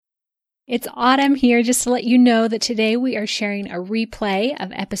It's Autumn here, just to let you know that today we are sharing a replay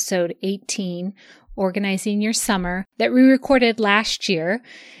of episode 18, Organizing Your Summer, that we recorded last year.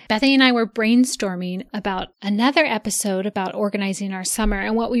 Bethany and I were brainstorming about another episode about organizing our summer,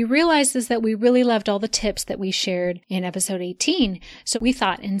 and what we realized is that we really loved all the tips that we shared in episode 18. So we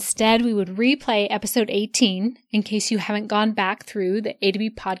thought instead we would replay episode 18 in case you haven't gone back through the A to B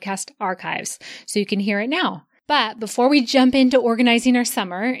podcast archives, so you can hear it now. But before we jump into organizing our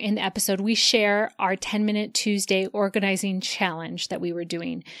summer, in the episode, we share our 10-minute Tuesday organizing challenge that we were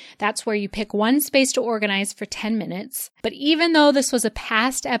doing. That's where you pick one space to organize for 10 minutes. But even though this was a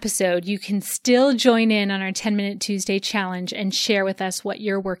past episode, you can still join in on our 10-minute Tuesday challenge and share with us what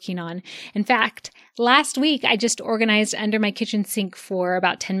you're working on. In fact, last week, I just organized under my kitchen sink for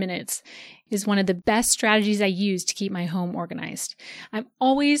about 10 minutes. Is one of the best strategies I use to keep my home organized. I'm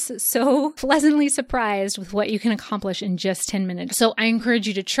always so pleasantly surprised with what you can accomplish in just 10 minutes. So I encourage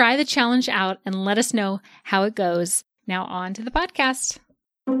you to try the challenge out and let us know how it goes. Now on to the podcast.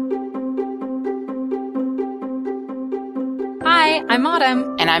 Hi, I'm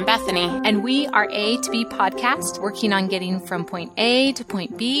Autumn. And I'm Bethany. And we are A to B podcast, working on getting from point A to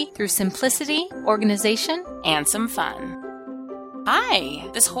point B through simplicity, organization, and some fun. Hi.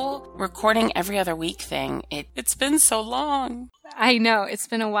 This whole recording every other week thing, it's been so long. I know. It's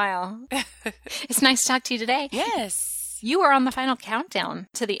been a while. It's nice to talk to you today. Yes. You are on the final countdown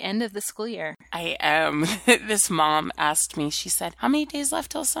to the end of the school year. I am. This mom asked me, she said, how many days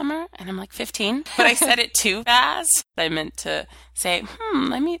left till summer? And I'm like, 15. But I said it too fast. I meant to say,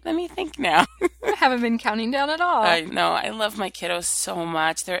 let me think now. I haven't been counting down at all. I know. I love my kiddos so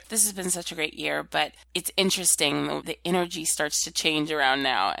much. This has been such a great year, but it's interesting. The energy starts to change around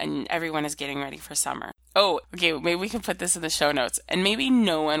now, and everyone is getting ready for summer. Oh, okay. Maybe we can put this in the show notes, and maybe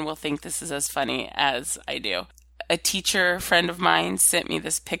no one will think this is as funny as I do. A teacher friend of mine sent me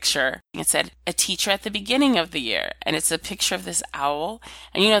this picture. It said, a teacher at the beginning of the year. And it's a picture of this owl.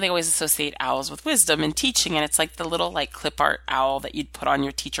 And they always associate owls with wisdom and teaching. And it's like the little clip art owl that you'd put on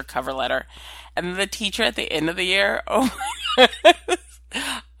your teacher cover letter. And the teacher at the end of the year, oh my God.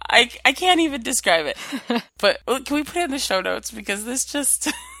 I can't even describe it. But can we put it in the show notes? Because this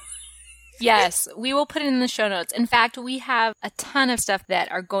just... Yes, we will put it in the show notes. In fact, we have a ton of stuff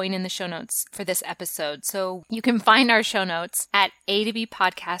that are going in the show notes for this episode. So you can find our show notes at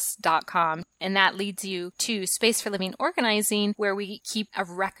a2bpodcast.com. And that leads you to Space for Living Organizing, where we keep a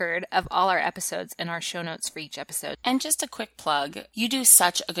record of all our episodes and our show notes for each episode. And just a quick plug, you do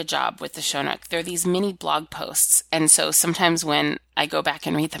such a good job with the show notes. There are these mini blog posts. And so sometimes when I go back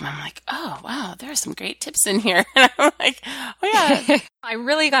and read them, I'm like, oh, wow, there are some great tips in here. And I'm like, oh, yeah. I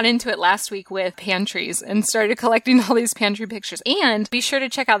really got into it last week with pantries and started collecting all these pantry pictures. And be sure to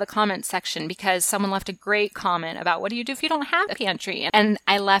check out the comments section, because someone left a great comment about what do you do if you don't have a pantry? And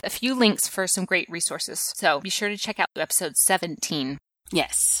I left a few links for some great resources. So be sure to check out episode 17.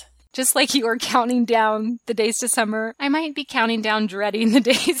 Yes. Just like you are counting down the days to summer, I might be counting down dreading the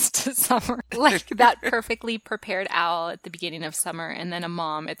days to summer. Like that perfectly prepared owl at the beginning of summer, and then a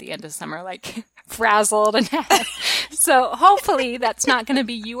mom at the end of summer, frazzled and So hopefully that's not going to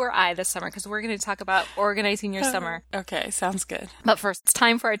be you or I this summer, because we're going to talk about organizing your summer. Okay, sounds good. But first, it's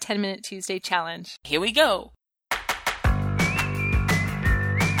time for our 10-minute Tuesday challenge. Here we go.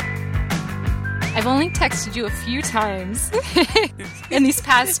 I've only texted you a few times in these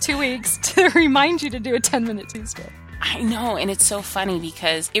past 2 weeks to remind you to do a 10-minute Tuesday. I know, and it's so funny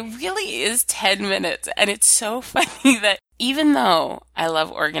because it really is 10 minutes, and it's so funny that even though I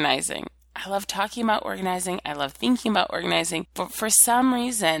love organizing, I love talking about organizing, I love thinking about organizing, but for some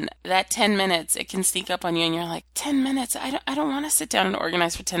reason, that 10 minutes, it can sneak up on you, and you're like, 10 minutes? I don't want to sit down and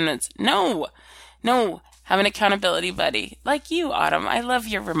organize for 10 minutes. No. Have an accountability buddy like you, Autumn. I love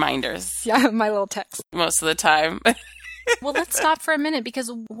your reminders. Yeah, my little text. Most of the time. Well, let's stop for a minute,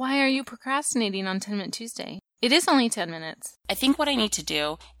 because why are you procrastinating on 10-minute Tuesday? It is only 10 minutes. I think what I need to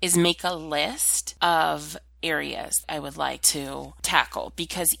do is make a list of areas I would like to tackle,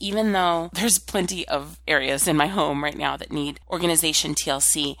 because even though there's plenty of areas in my home right now that need organization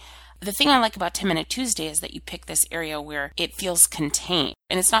TLC, the thing I like about 10-minute Tuesday is that you pick this area where it feels contained.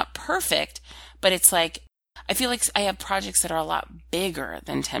 And it's not perfect, but it's like, I feel like I have projects that are a lot bigger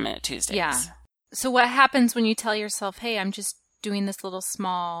than 10-minute Tuesdays. Yeah. So what happens when you tell yourself, hey, I'm just doing this little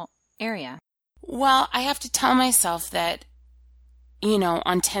small area? Well, I have to tell myself that,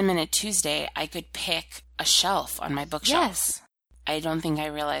 on 10-minute Tuesday, I could pick a shelf on my bookshelf. Yes. I don't think I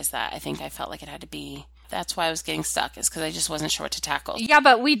realized that. I think I felt like it had to be. That's why I was getting stuck, is because I just wasn't sure what to tackle. Yeah,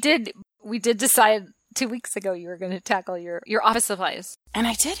 but we did decide 2 weeks ago you were going to tackle your office supplies. And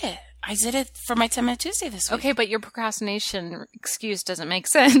I did it. I did it for my 10-minute Tuesday this week. Okay, but your procrastination excuse doesn't make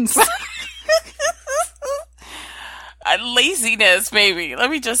sense. Laziness, maybe. Let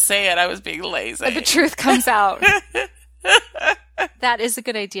me just say it. I was being lazy. The truth comes out. That is a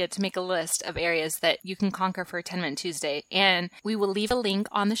good idea, to make a list of areas that you can conquer for a 10-minute Tuesday. And we will leave a link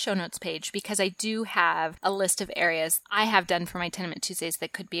on the show notes page, because I do have a list of areas I have done for my 10-minute Tuesdays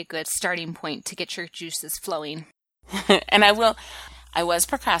that could be a good starting point to get your juices flowing. And I was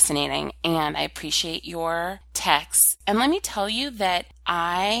procrastinating, and I appreciate your texts. And let me tell you that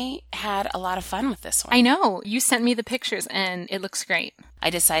I had a lot of fun with this one. I know. You sent me the pictures, and it looks great. I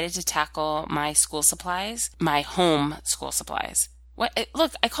decided to tackle my school supplies, my home school supplies. What?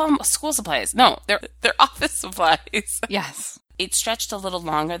 Look, I call them school supplies. No, they're office supplies. Yes. It stretched a little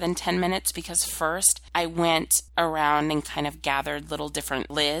longer than 10 minutes because first I went around and kind of gathered little different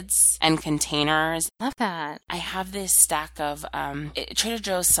lids and containers. Love that. I have this stack of, Trader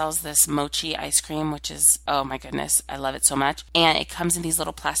Joe's sells this mochi ice cream, which is, oh my goodness, I love it so much. And it comes in these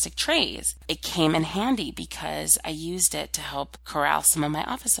little plastic trays. It came in handy because I used it to help corral some of my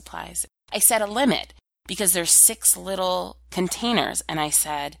office supplies. I set a limit because there's 6 little containers, and I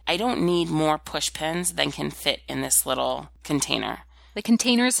said, I don't need more push pins than can fit in this little container. The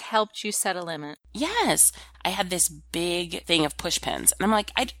containers helped you set a limit. Yes. I had this big thing of push pins, and I'm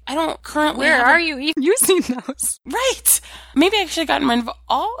like, I don't currently Where are you even using those? Right. Maybe I should have gotten rid of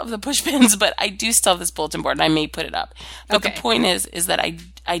all of the push pins, but I do still have this bulletin board, and I may put it up. But okay. The point is that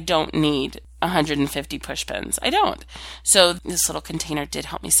I don't need 150 push pins. I don't. So this little container did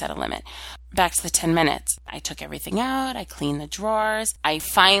help me set a limit. Back to the 10 minutes. I took everything out. I cleaned the drawers. I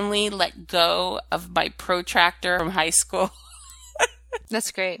finally let go of my protractor from high school.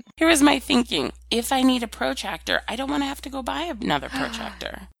 That's great. Here was my thinking. If I need a protractor, I don't want to have to go buy another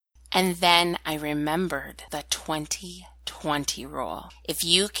protractor. And then I remembered the 20-20 rule. If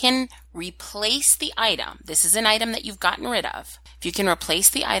you can replace the item, this is an item that you've gotten rid of. If you can replace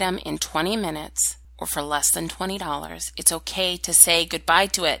the item in 20 minutes or for less than $20, it's okay to say goodbye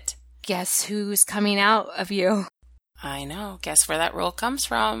to it. Guess who's coming out of you? I know. Guess where that rule comes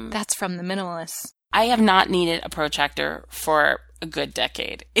from? That's from the minimalists. I have not needed a protractor for a good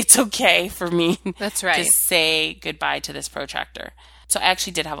decade. It's okay for me That's right. to say goodbye to this protractor. So I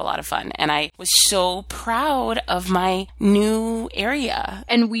actually did have a lot of fun, and I was so proud of my new area.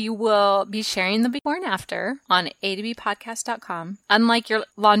 And we will be sharing the before and after on a2bpodcast.com. Unlike your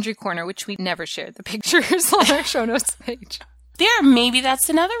laundry corner, which we never shared the pictures on our show notes page. Maybe that's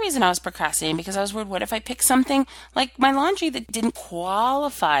another reason I was procrastinating, because I was worried, what if I pick something like my laundry that didn't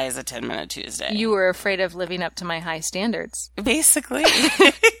qualify as a 10-minute Tuesday? You were afraid of living up to my high standards. Basically.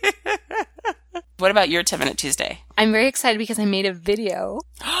 What about your 10-minute Tuesday? I'm very excited because I made a video.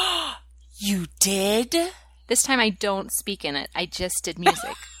 You did? This time I don't speak in it. I just did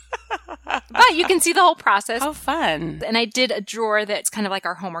music. But you can see the whole process. How fun. And I did a drawer that's kind of like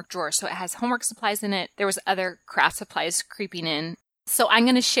our homework drawer. So it has homework supplies in it. There was other craft supplies creeping in. So I'm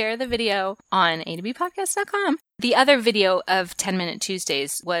going to share the video on a2bpodcast.com. The other video of 10-minute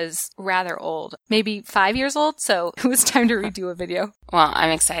Tuesdays was rather old, maybe 5 years old. So it was time to redo a video. Well,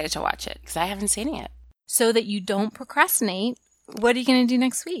 I'm excited to watch it because I haven't seen it yet. So that you don't procrastinate, what are you going to do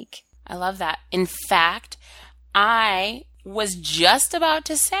next week? I love that. In fact, I was just about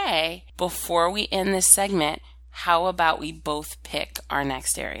to say, before we end this segment, how about we both pick our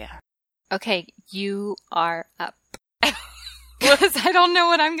next area? Okay, you are up. Because I don't know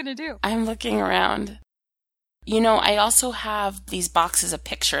what I'm going to do. I'm looking around. You know, I also have these boxes of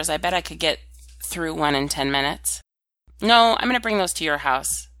pictures. I bet I could get through one in 10 minutes. No, I'm going to bring those to your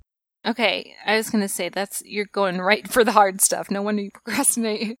house. Okay, I was going to say, you're going right for the hard stuff. No wonder you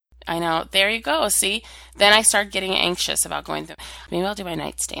procrastinate. I know. There you go. See? Then I start getting anxious about going through. Maybe I'll do my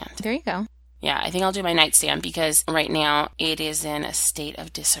nightstand. There you go. Yeah, I think I'll do my nightstand because right now it is in a state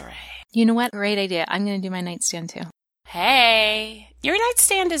of disarray. You know what? Great idea. I'm going to do my nightstand too. Hey, your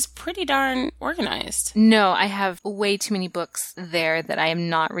nightstand is pretty darn organized. No, I have way too many books there that I am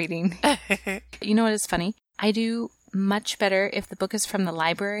not reading. You know what is funny? I do much better if the book is from the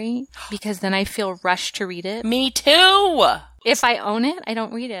library because then I feel rushed to read it. Me too! If I own it, I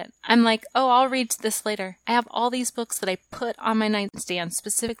don't read it. I'm like, oh, I'll read this later. I have all these books that I put on my nightstand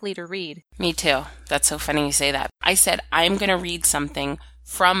specifically to read. Me too. That's so funny you say that. I said, I'm going to read something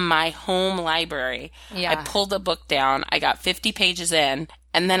from my home library. Yeah. I pulled a book down. I got 50 pages in.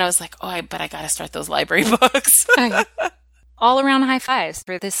 And then I was like, but I got to start those library books. All around high fives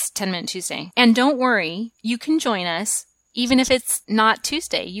for this 10-minute Tuesday. And don't worry, you can join us. Even if it's not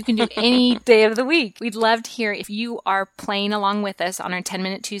Tuesday, you can do any day of the week. We'd love to hear if you are playing along with us on our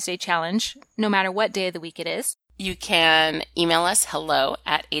 10-minute Tuesday challenge, no matter what day of the week it is. You can email us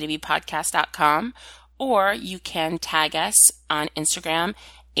hello@a2bpodcast.com, or you can tag us on Instagram,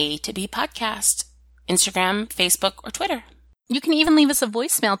 A2B Podcast, Instagram, Facebook, or Twitter. You can even leave us a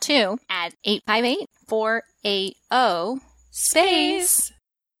voicemail too at 858-480-SPACE.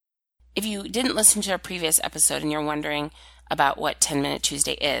 If you didn't listen to our previous episode and you're wondering about what 10-Minute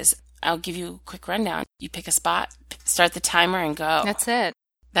Tuesday is, I'll give you a quick rundown. You pick a spot, start the timer, and go. That's it.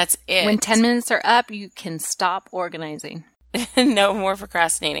 That's it. When 10 minutes are up, you can stop organizing. No more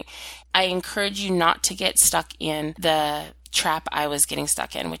procrastinating. I encourage you not to get stuck in the trap I was getting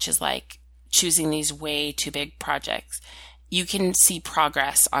stuck in, which is like choosing these way too big projects. You can see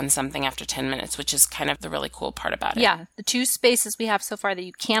progress on something after 10 minutes, which is kind of the really cool part about it. Yeah. The 2 spaces we have so far that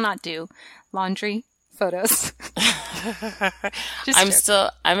you cannot do: laundry, photos.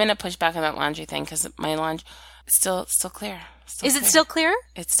 I'm going to push back on that laundry thing because my laundry is still clear. Is it still clear?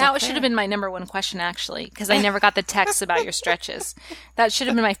 It's still clear. That should have been my number 1 question, actually, because I never got the text about your stretches. That should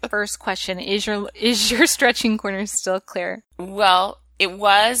have been my first question. Is your stretching corner still clear? Well, it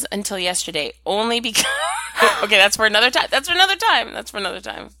was until yesterday, only because... Okay, that's for another time.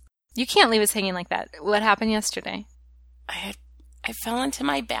 You can't leave us hanging like that. What happened yesterday? I fell into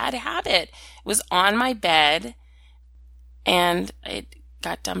my bad habit. It was on my bed, and it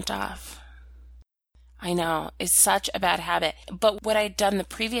got dumped off. I know. It's such a bad habit. But what I'd done the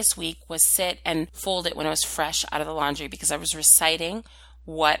previous week was sit and fold it when it was fresh out of the laundry because I was reciting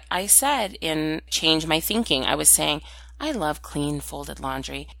what I said in Change My Thinking. I was saying, I love clean, folded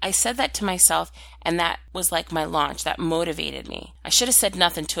laundry. I said that to myself, and that was like my launch. That motivated me. I should have said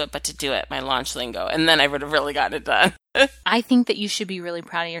nothing to it but to do it, my launch lingo, and then I would have really gotten it done. I think that you should be really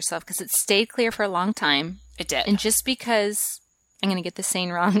proud of yourself because it stayed clear for a long time. It did. And just because... I'm going to get this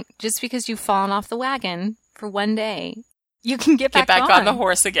saying wrong. Just because you've fallen off the wagon for one day, you can get back on the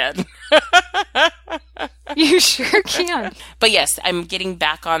horse again. You sure can. But yes, I'm getting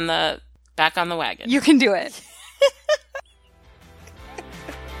back on the wagon. You can do it.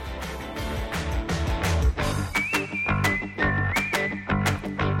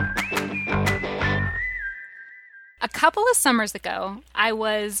 A couple of summers ago, I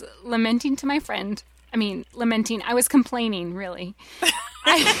was lamenting to my friend. I was complaining, really.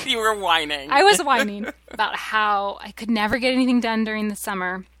 You were whining. I was whining about how I could never get anything done during the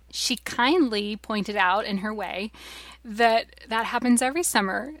summer. She kindly pointed out in her way that happens every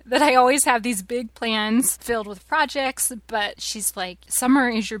summer, that I always have these big plans filled with projects, but she's like, summer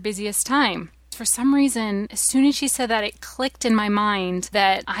is your busiest time. For some reason, as soon as she said that, it clicked in my mind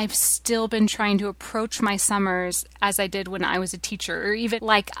that I've still been trying to approach my summers as I did when I was a teacher, or even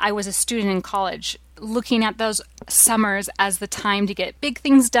like I was a student in college, looking at those summers as the time to get big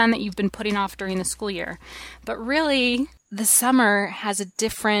things done that you've been putting off during the school year. But really, the summer has a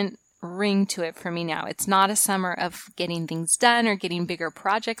different ring to it for me now. It's not a summer of getting things done or getting bigger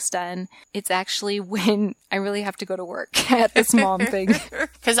projects done. It's actually when I really have to go to work at this mom thing.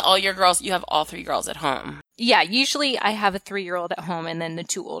 Because you have all 3 girls at home. Yeah, usually I have a 3-year-old at home and then the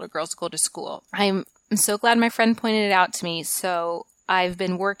 2 older girls go to school. I'm so glad my friend pointed it out to me. So I've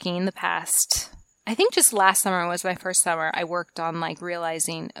been working the past... I think just last summer was my first summer. I worked on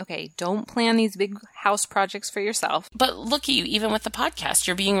realizing, okay, don't plan these big house projects for yourself. But look at you, even with the podcast,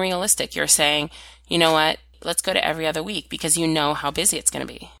 you're being realistic. You're saying, you know what, let's go to every other week because you know how busy it's going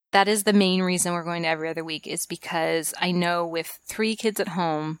to be. That is the main reason we're going to every other week is because I know with 3 kids at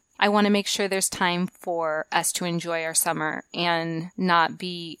home, I want to make sure there's time for us to enjoy our summer and not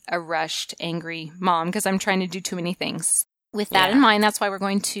be a rushed, angry mom because I'm trying to do too many things. With that in mind, that's why we're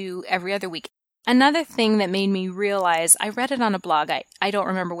going to every other week. Another thing that made me realize, I read it on a blog, I don't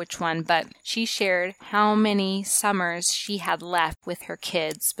remember which one, but she shared how many summers she had left with her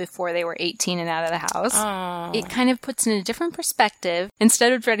kids before they were 18 and out of the house. Aww. It kind of puts in a different perspective.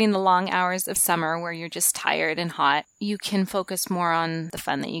 Instead of dreading the long hours of summer where you're just tired and hot, you can focus more on the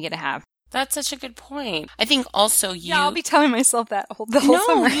fun that you get to have. That's such a good point. I think also Yeah, I'll be telling myself that the whole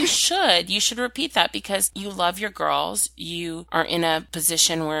summer. No, you should. You should repeat that because you love your girls. You are in a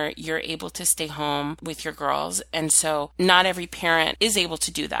position where you're able to stay home with your girls. And so not every parent is able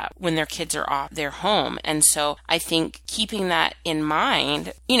to do that when their kids are off their home. And so I think keeping that in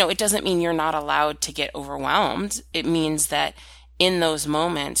mind, it doesn't mean you're not allowed to get overwhelmed. It means that in those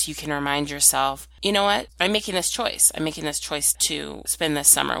moments, you can remind yourself, you know what? I'm making this choice. I'm making this choice to spend this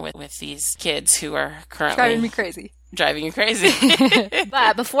summer with these kids who are currently driving me crazy. Driving you crazy.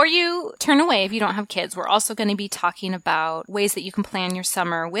 But before you turn away, if you don't have kids, we're also going to be talking about ways that you can plan your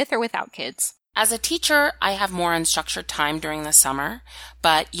summer with or without kids. As a teacher, I have more unstructured time during the summer,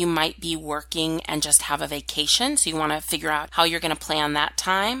 but you might be working and just have a vacation, so you want to figure out how you're going to plan that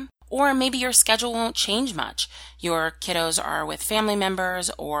time. Or maybe your schedule won't change much. Your kiddos are with family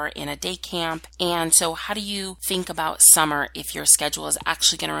members or in a day camp. And so how do you think about summer if your schedule is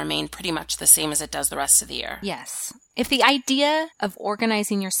actually going to remain pretty much the same as it does the rest of the year? Yes. If the idea of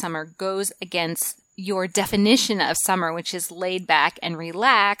organizing your summer goes against your definition of summer, which is laid back and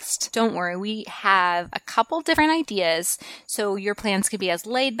relaxed, don't worry, we have a couple different ideas. So your plans can be as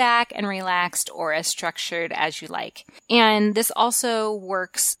laid back and relaxed or as structured as you like. And this also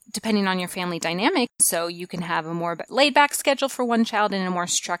works depending on your family dynamic. So you can have a more laid back schedule for one child and a more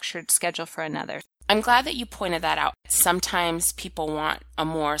structured schedule for another. I'm glad that you pointed that out. Sometimes people want a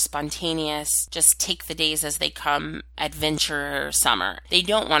more spontaneous, just take the days as they come adventure summer. They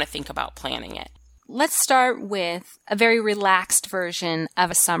don't want to think about planning it. Let's start with a very relaxed version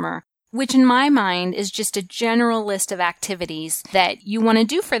of a summer, which in my mind is just a general list of activities that you want to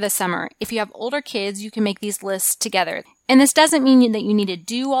do for the summer. If you have older kids, you can make these lists together. And this doesn't mean that you need to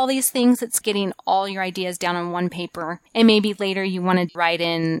do all these things. It's getting all your ideas down on one paper. And maybe later you want to write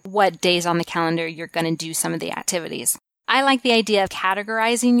in what days on the calendar you're going to do some of the activities. I like the idea of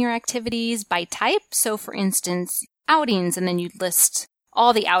categorizing your activities by type. So for instance, outings, and then you'd list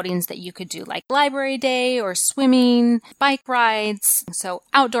all the outings that you could do, like library day or swimming, bike rides, so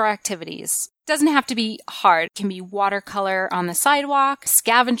outdoor activities. Doesn't have to be hard. It can be watercolor on the sidewalk,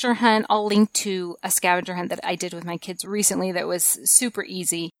 scavenger hunt. I'll link to a scavenger hunt that I did with my kids recently that was super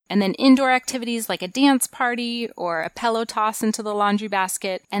easy. And then indoor activities like a dance party or a pillow toss into the laundry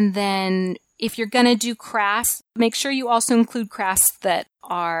basket. And then if you're going to do crafts, make sure you also include crafts that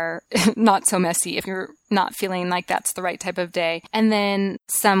are not so messy if you're not feeling like that's the right type of day. And then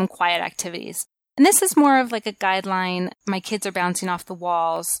some quiet activities. And this is more of like a guideline. My kids are bouncing off the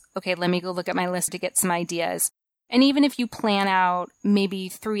walls. Okay, let me go look at my list to get some ideas. And even if you plan out maybe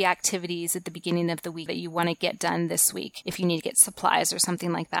 3 activities at the beginning of the week that you want to get done this week, if you need to get supplies or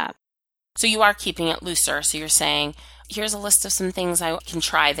something like that. So you are keeping it looser. So you're saying, here's a list of some things I can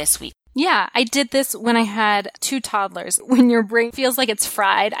try this week. Yeah, I did this when I had 2 toddlers. When your brain feels like it's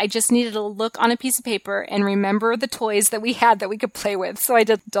fried, I just needed to look on a piece of paper and remember the toys that we had that we could play with. So I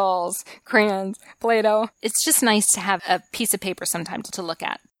did dolls, crayons, Play-Doh. It's just nice to have a piece of paper sometimes to look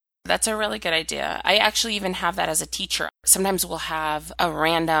at. That's a really good idea. I actually even have that as a teacher. Sometimes we'll have a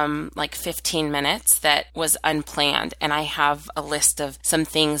random 15 minutes that was unplanned, and I have a list of some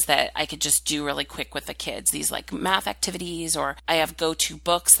things that I could just do really quick with the kids. These math activities, or I have go-to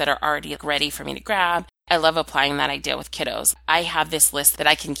books that are already ready for me to grab. I love applying that idea with kiddos. I have this list that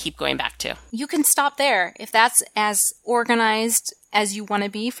I can keep going back to. You can stop there. If that's as organized as you want to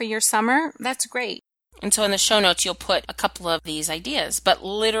be for your summer, that's great. And so in the show notes, you'll put a couple of these ideas, but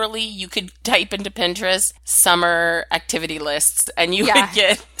literally you could type into Pinterest summer activity lists and you would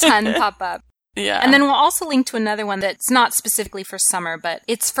get ton pop up. Yeah. And then we'll also link to another one that's not specifically for summer, but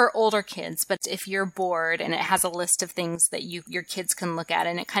it's for older kids. But if you're bored, and it has a list of things that your kids can look at,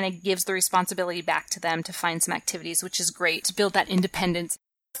 and it kind of gives the responsibility back to them to find some activities, which is great to build that independence.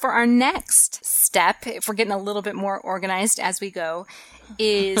 For our next step, if we're getting a little bit more organized as we go,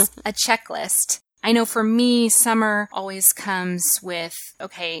 is a checklist. I know for me, summer always comes with,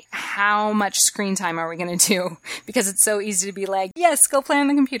 okay, how much screen time are we going to do? Because it's so easy to be like, yes, go play on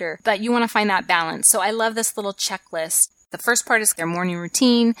the computer. But you want to find that balance. So I love this little checklist. The first part is their morning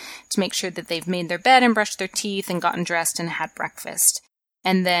routine to make sure that they've made their bed and brushed their teeth and gotten dressed and had breakfast.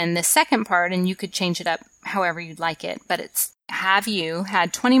 And then the second part, and you could change it up however you'd like it, but it's have you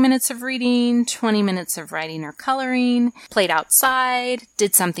had 20 minutes of reading, 20 minutes of writing or coloring, played outside,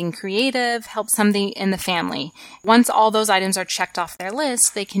 did something creative, helped something in the family. Once all those items are checked off their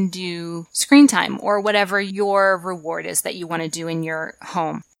list, they can do screen time or whatever your reward is that you want to do in your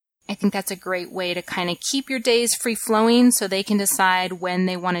home. I think that's a great way to kind of keep your days free-flowing so they can decide when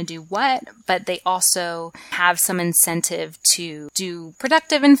they want to do what, but they also have some incentive to do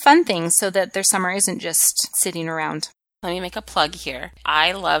productive and fun things so that their summer isn't just sitting around. Let me make a plug here.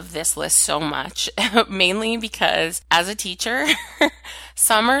 I love this list so much, mainly because as a teacher,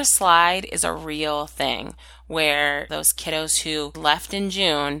 summer slide is a real thing where those kiddos who left in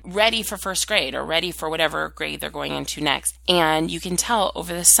June, ready for first grade or ready for whatever grade they're going into next. And you can tell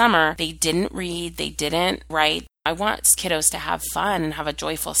over the summer, they didn't read, they didn't write. I want kiddos to have fun and have a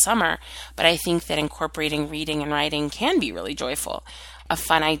joyful summer, but I think that incorporating reading and writing can be really joyful. A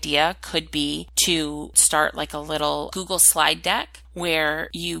fun idea could be to start like a little Google slide deck where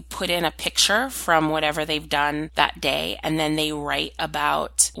you put in a picture from whatever they've done that day and then they write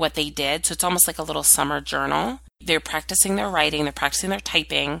about what they did. So it's almost like a little summer journal. They're practicing their writing, they're practicing their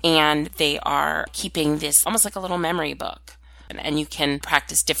typing, and they are keeping this almost like a little memory book. And you can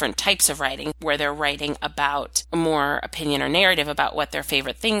practice different types of writing where they're writing about more opinion or narrative about what their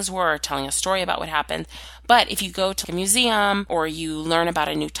favorite things were or telling a story about what happened. But if you go to a museum or you learn about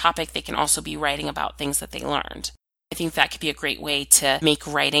a new topic, they can also be writing about things that they learned. I think that could be a great way to make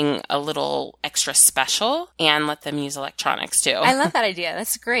writing a little extra special and let them use electronics too. I love that idea.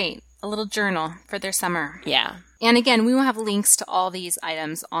 That's great. A little journal for their summer. Yeah. And again, we will have links to all these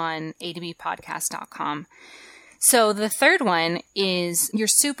items on a2bpodcast.com. So the third one is your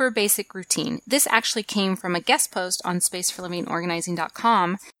super basic routine. This actually came from a guest post on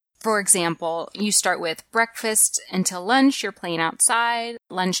spaceforlivingorganizing.com. For example, you start with breakfast until lunch, you're playing outside.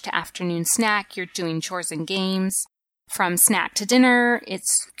 Lunch to afternoon snack, you're doing chores and games. From snack to dinner,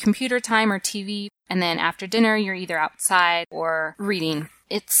 it's computer time or TV. And then after dinner, you're either outside or reading.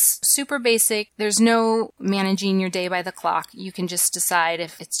 It's super basic. There's no managing your day by the clock. You can just decide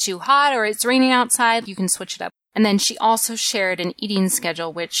if it's too hot or it's raining outside, you can switch it up. And then she also shared an eating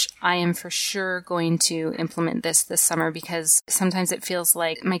schedule, which I am for sure going to implement this summer because sometimes it feels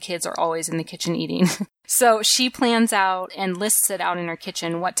like my kids are always in the kitchen eating. So she plans out and lists it out in her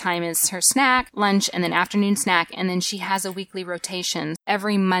kitchen what time is her snack, lunch, and then afternoon snack. And then she has a weekly rotation.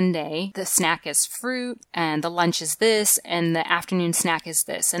 Every Monday, the snack is fruit, and the lunch is this, and the afternoon snack is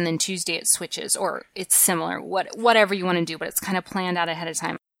this. And then Tuesday it switches, or it's similar, whatever you want to do, but it's kind of planned out ahead of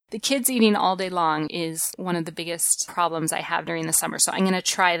time. The kids eating all day long is one of the biggest problems I have during the summer. So I'm going to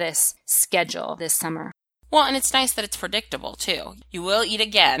try this schedule this summer. Well, and it's nice that it's predictable, too. You will eat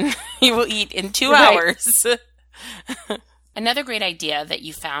again. You will eat in 2 hours. Another great idea that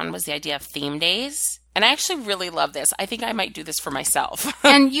you found was the idea of theme days. And I actually really love this. I think I might do this for myself.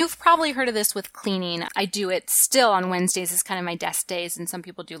 And you've probably heard of this with cleaning. I do it still on Wednesdays. It's kind of my desk days. And some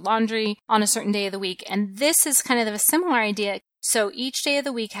people do laundry on a certain day of the week. And this is kind of a similar idea. So each day of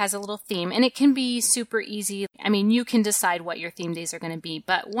the week has a little theme, and it can be super easy. I mean, you can decide what your theme days are going to be,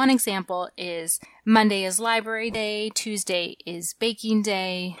 but one example is Monday is library day, Tuesday is baking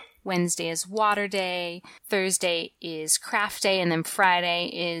day, Wednesday is water day, Thursday is craft day, and then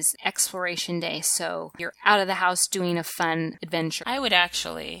Friday is exploration day. So you're out of the house doing a fun adventure. I would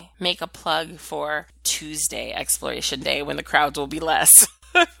actually make a plug for Tuesday exploration day when the crowds will be less.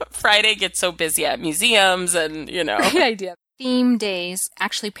 Friday gets so busy at museums and, Great idea. Theme days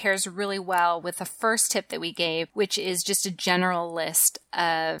actually pairs really well with the first tip that we gave, which is just a general list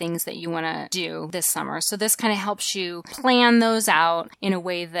of things that you want to do this summer. So this kind of helps you plan those out in a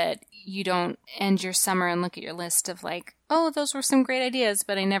way that you don't end your summer and look at your list of like, oh, those were some great ideas,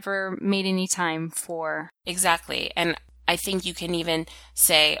 but I never made any time for. Exactly. And I think you can even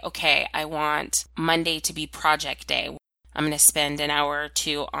say, okay, I want Monday to be project day. I'm going to spend an hour or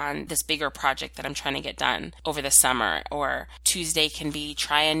two on this bigger project that I'm trying to get done over the summer. Or Tuesday can be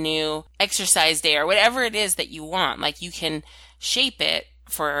try a new exercise day or whatever it is that you want. Like you can shape it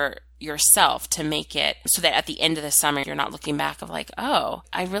for yourself to make it so that at the end of the summer, you're not looking back of like, oh,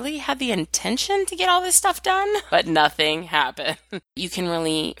 I really had the intention to get all this stuff done, but nothing happened. You can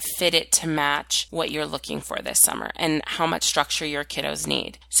really fit it to match what you're looking for this summer and how much structure your kiddos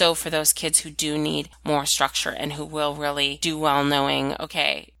need. So for those kids who do need more structure and who will really do well knowing,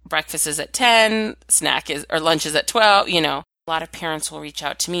 okay, breakfast is at 10, lunch is at 12, A lot of parents will reach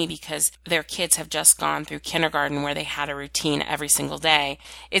out to me because their kids have just gone through kindergarten where they had a routine every single day.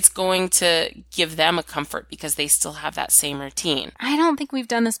 It's going to give them a comfort because they still have that same routine. I don't think we've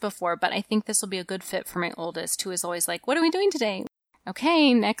done this before, but I think this will be a good fit for my oldest, who is always like, what are we doing today?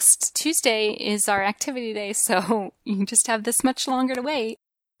 Okay, next Tuesday is our activity day, so you just have this much longer to wait.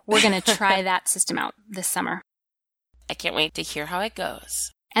 We're going to try that system out this summer. I can't wait to hear how it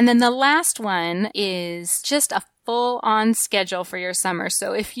goes. And then the last one is just a full-on schedule for your summer.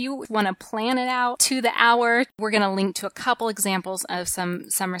 So if you want to plan it out to the hour, we're going to link to a couple examples of some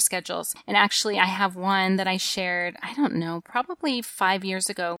summer schedules. And actually, I have one that I shared, I don't know, probably 5 years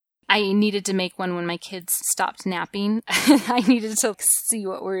ago. I needed to make one when my kids stopped napping. I needed to see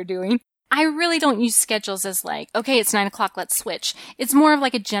what we were doing. I really don't use schedules as like, okay, it's 9 o'clock, let's switch. It's more of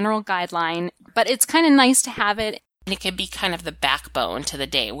like a general guideline, but it's kind of nice to have it. And it can be kind of the backbone to the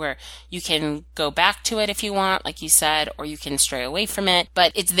day where you can go back to it if you want, like you said, or you can stray away from it,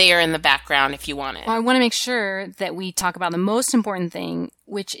 but it's there in the background if you want it. Well, I want to make sure that we talk about the most important thing,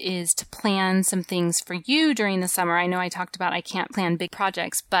 which is to plan some things for you during the summer. I know I talked about I can't plan big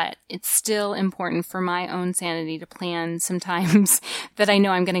projects, but it's still important for my own sanity to plan sometimes that I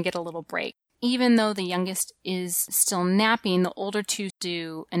know I'm going to get a little break. Even though the youngest is still napping, the older two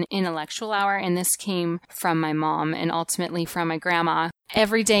do an intellectual hour, and this came from my mom and ultimately from my grandma.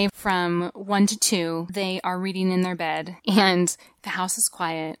 Every day from 1 to 2, they are reading in their bed, and the house is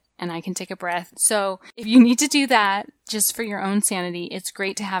quiet, and I can take a breath. So if you need to do that just for your own sanity, it's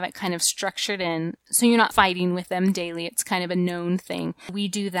great to have it kind of structured in so you're not fighting with them daily. It's kind of a known thing. We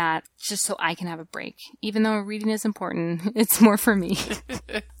do that just so I can have a break. Even though reading is important, it's more for me.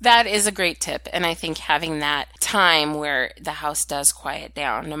 That is a great tip. And I think having that time where the house does quiet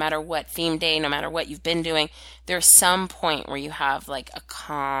down, no matter what theme day, no matter what you've been doing, there's some point where you have like a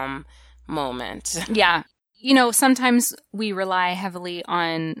calm moment. Yeah. You know, sometimes we rely heavily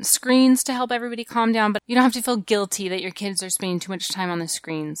on screens to help everybody calm down, but you don't have to feel guilty that your kids are spending too much time on the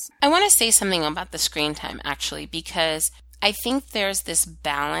screens. I want to say something about the screen time, actually, because I think there's this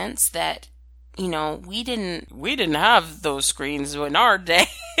balance that, you know, we didn't have those screens in our day,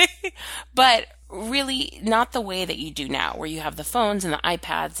 but really not the way that you do now, where you have the phones and the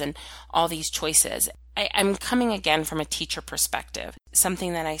iPads and all these choices. I'm coming again from a teacher perspective.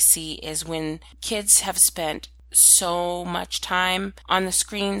 Something that I see is when kids have spent so much time on the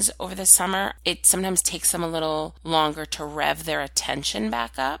screens over the summer, it sometimes takes them a little longer to rev their attention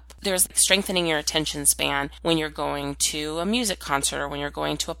back up. There's strengthening your attention span when you're going to a music concert or when you're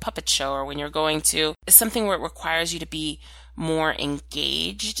going to a puppet show or when you're going to something where it requires you to be more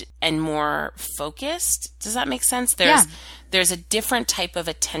engaged and more focused. Does that make sense? There's a different type of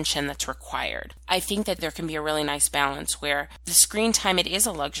attention that's required. I think that there can be a really nice balance where the screen time, it is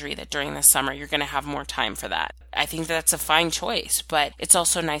a luxury that during the summer you're going to have more time for that. I think that's a fine choice, but it's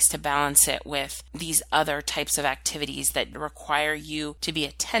also nice to balance it with these other types of activities that require you to be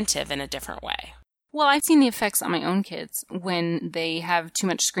attentive in a different way. Well, I've seen the effects on my own kids when they have too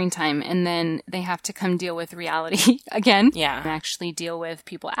much screen time and then they have to come deal with reality again. Yeah. And actually deal with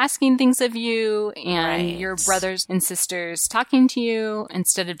people asking things of you and your brothers and sisters talking to you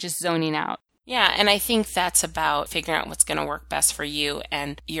instead of just zoning out. Yeah, and I think that's about figuring out what's going to work best for you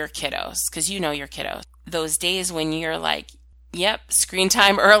and your kiddos, because you know your kiddos. Those days when you're like, yep, screen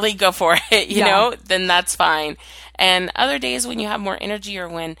time early, go for it, you know, then that's fine. And other days when you have more energy or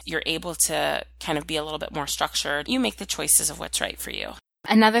when you're able to kind of be a little bit more structured, you make the choices of what's right for you.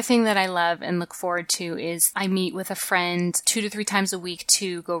 Another thing that I love and look forward to is I meet with a friend 2 to 3 times a week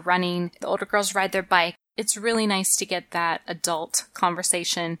to go running. The older girls ride their bike. It's really nice to get that adult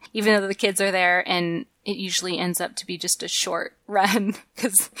conversation, even though the kids are there, and it usually ends up to be just a short run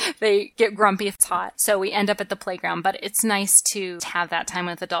because they get grumpy if it's hot. So we end up at the playground, but it's nice to have that time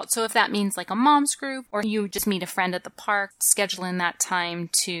with adults. So if that means like a mom's group or you just meet a friend at the park, schedule in that time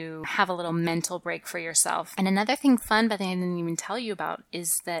to have a little mental break for yourself. And another thing fun, but I didn't even tell you about,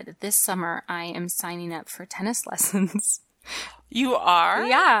 is that this summer I am signing up for tennis lessons. You are?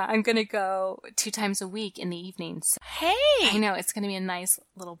 Yeah, I'm going to go 2 times a week in the evenings. Hey! I know, it's going to be a nice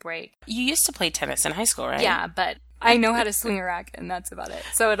little break. You used to play tennis in high school, right? Yeah, but I know how to swing a racket and that's about it.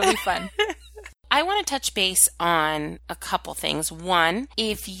 So it'll be fun. I want to touch base on a couple things. One,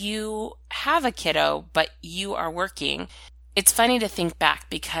 if you have a kiddo, but you are working, it's funny to think back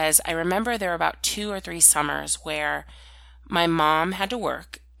because I remember there were about 2 or 3 summers where my mom had to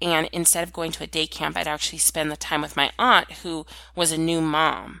work. And instead of going to a day camp, I'd actually spend the time with my aunt, who was a new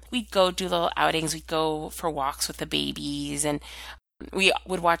mom. We'd go do little outings. We'd go for walks with the babies. And we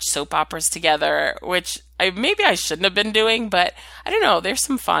would watch soap operas together, which maybe I shouldn't have been doing, but I don't know. There's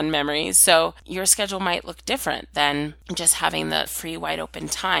some fond memories. So your schedule might look different than just having the free, wide open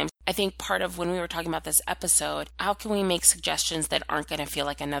time. I think part of when we were talking about this episode, how can we make suggestions that aren't going to feel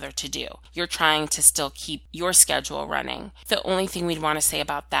like another to-do? You're trying to still keep your schedule running. The only thing we'd want to say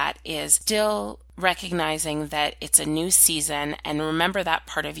about that is still recognizing that it's a new season, and remember that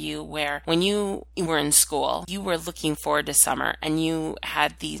part of you where when you were in school, you were looking forward to summer and you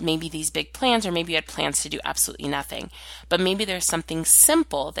had these big plans, or maybe you had plans to do absolutely nothing. But maybe there's something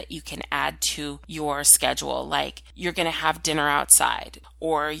simple that you can add to your schedule, like you're going to have dinner outside,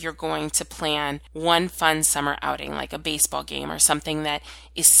 or you're going to plan one fun summer outing like a baseball game or something that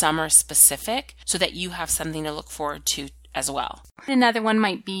is summer specific so that you have something to look forward to as well. Another one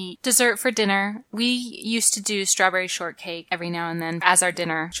might be dessert for dinner. We used to do strawberry shortcake every now and then as our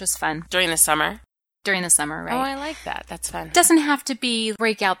dinner, which was fun. During the summer? During the summer, right? Oh, I like that. That's fun. It doesn't have to be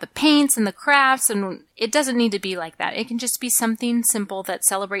break out the paints and the crafts, and it doesn't need to be like that. It can just be something simple that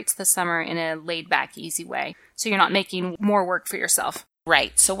celebrates the summer in a laid-back, easy way. So you're not making more work for yourself.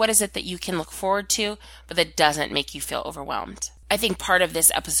 Right. So what is it that you can look forward to, but that doesn't make you feel overwhelmed? I think part of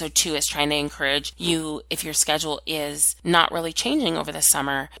this episode too is trying to encourage you, if your schedule is not really changing over the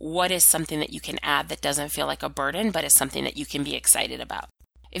summer, what is something that you can add that doesn't feel like a burden, but is something that you can be excited about?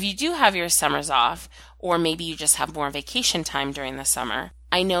 If you do have your summers off, or maybe you just have more vacation time during the summer,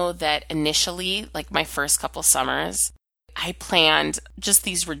 I know that initially, like my first couple summers, I planned just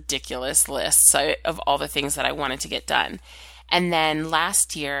these ridiculous lists of all the things that I wanted to get done. And then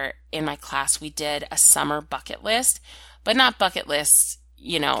last year in my class, we did a summer bucket list, but not bucket lists,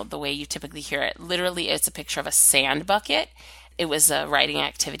 the way you typically hear it. Literally, it's a picture of a sand bucket. It was a writing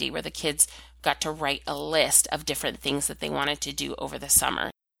activity where the kids got to write a list of different things that they wanted to do over the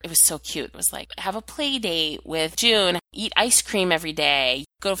summer. It was so cute. It was like, have a play date with June, eat ice cream every day,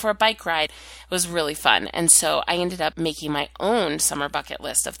 go for a bike ride. It was really fun. And so I ended up making my own summer bucket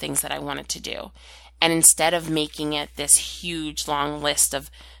list of things that I wanted to do. And instead of making it this huge, long list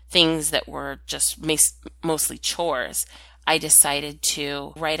of things that were just mostly chores, I decided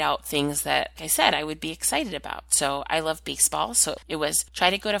to write out things that, like I said, I would be excited about. So I love baseball. So it was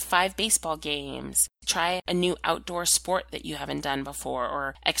try to go to 5 baseball games, try a new outdoor sport that you haven't done before,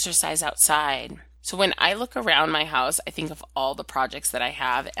 or exercise outside. So when I look around my house, I think of all the projects that I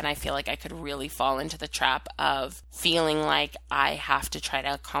have, and I feel like I could really fall into the trap of feeling like I have to try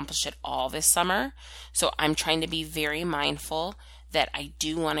to accomplish it all this summer. So I'm trying to be very mindful that I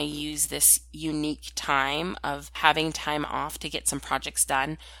do want to use this unique time of having time off to get some projects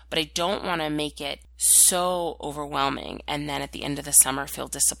done, but I don't want to make it so overwhelming and then at the end of the summer feel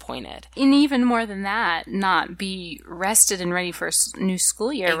disappointed. And even more than that, not be rested and ready for a new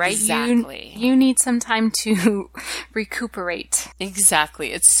school year, right? Exactly. You need some time to recuperate.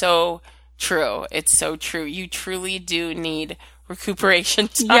 Exactly. It's so true. It's so true. You truly do need recuperation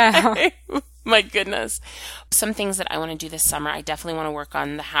time. Yeah. My goodness. Some things that I want to do this summer, I definitely want to work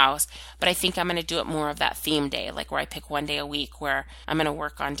on the house, but I think I'm going to do it more of that theme day, like where I pick one day a week where I'm going to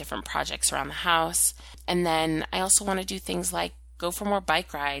work on different projects around the house. And then I also want to do things like go for more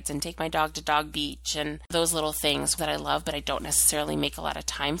bike rides and take my dog to Dog Beach and those little things that I love, but I don't necessarily make a lot of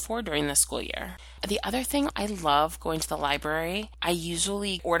time for during the school year. The other thing, I love going to the library. I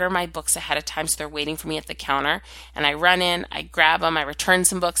usually order my books ahead of time so they're waiting for me at the counter, and I run in, I grab them, I return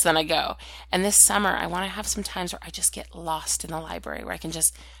some books, then I go. And this summer, I want to have some times where I just get lost in the library, where I can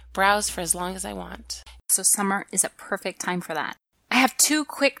just browse for as long as I want. So summer is a perfect time for that. I have 2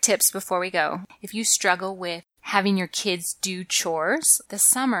 quick tips before we go. If you struggle with having your kids do chores, the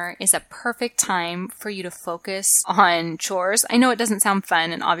summer is a perfect time for you to focus on chores. I know it doesn't sound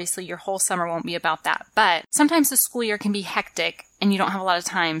fun, and obviously your whole summer won't be about that, but sometimes the school year can be hectic and you don't have a lot of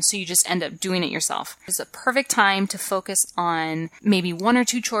time, so you just end up doing it yourself. It's a perfect time to focus on maybe 1 or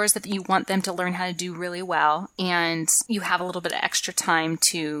 2 chores that you want them to learn how to do really well, and you have a little bit of extra time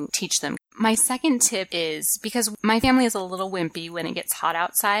to teach them. My second tip is, because my family is a little wimpy when it gets hot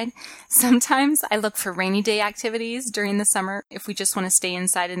outside, sometimes I look for rainy day activities during the summer if we just want to stay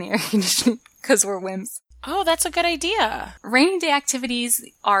inside in the air conditioning because we're wimps. Oh, that's a good idea. Rainy day activities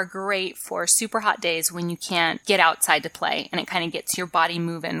are great for super hot days when you can't get outside to play, and it kind of gets your body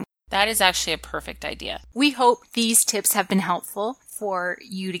moving. That is actually a perfect idea. We hope these tips have been helpful for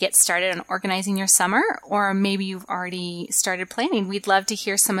you to get started on organizing your summer, or maybe you've already started planning. We'd love to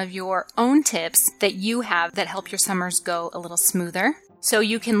hear some of your own tips that you have that help your summers go a little smoother. So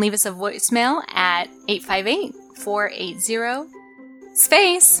you can leave us a voicemail at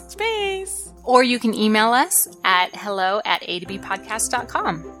 858-480-SPACE. Or you can email us at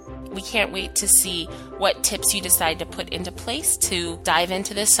hello@a2bpodcast.com. We can't wait to see what tips you decide to put into place to dive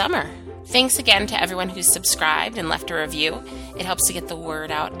into this summer. Thanks again to everyone who's subscribed and left a review. It helps to get the word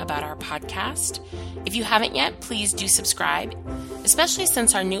out about our podcast. If you haven't yet, please do subscribe, especially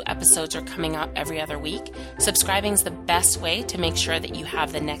since our new episodes are coming out every other week. Subscribing is the best way to make sure that you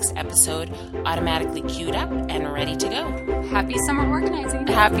have the next episode automatically queued up and ready to go. Happy summer organizing.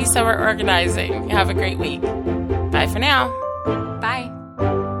 Happy summer organizing. Have a great week. Bye for now. Bye.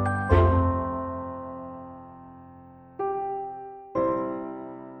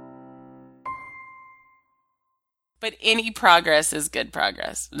 But any progress is good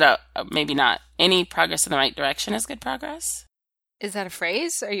progress. No, maybe not. Any progress in the right direction is good progress. Is that a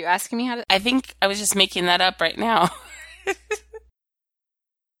phrase? Are you asking me how to? I think I was just making that up right now.